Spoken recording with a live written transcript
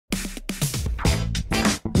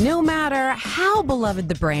No matter how beloved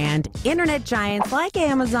the brand, internet giants like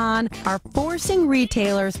Amazon are forcing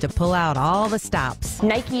retailers to pull out all the stops.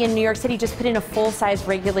 Nike in New York City just put in a full-size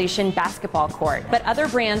regulation basketball court, but other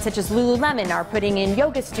brands such as Lululemon are putting in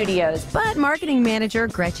yoga studios. But marketing manager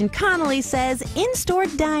Gretchen Connelie says in-store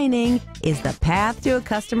dining is the path to a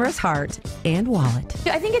customer's heart and wallet.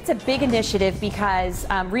 I think it's a big initiative because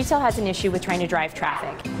retail has an issue with trying to drive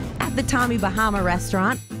traffic. At the Bahama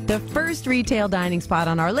restaurant, the first retail dining spot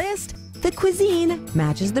on our list, the cuisine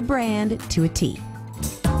matches the brand to a T.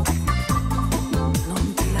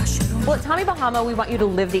 Well, at Bahama, we want you to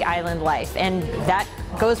live the island life, and that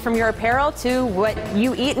goes from your apparel to what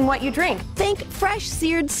you eat and what you drink. Think fresh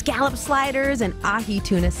seared scallop sliders and ahi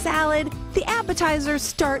tuna salad. The appetizers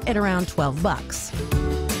start at around $12.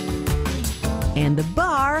 And the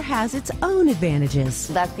bar has its own advantages.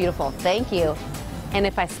 That's beautiful, thank you. And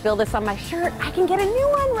if I spill this on my shirt, I can get a new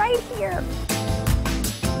one right here.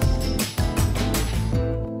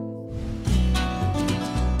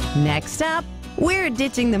 Next up, we're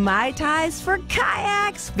ditching the Mai Tais for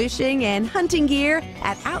kayaks, fishing, and hunting gear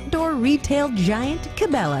at outdoor retail giant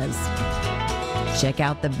Cabela's. Check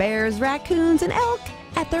out the bears, raccoons, and elk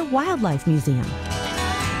at their wildlife museum.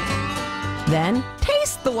 Then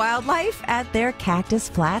taste the wildlife at their Cactus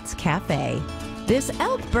Flats Cafe. This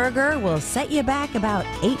elk burger will set you back about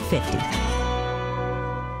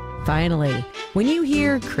 $8.50. Finally, when you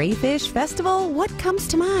hear Crayfish Festival, what comes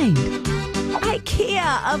to mind?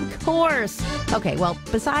 IKEA, of course! Okay, well,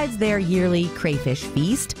 besides their yearly crayfish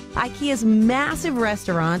feast, IKEA's massive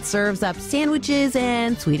restaurant serves up sandwiches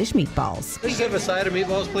and Swedish meatballs. Just have a side of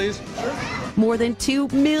meatballs, please. More than 2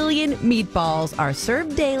 million meatballs are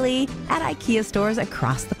served daily at IKEA stores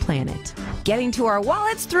across the planet. Getting to our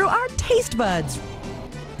wallets through our taste buds.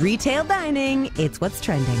 Retail dining, it's what's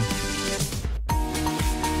trending.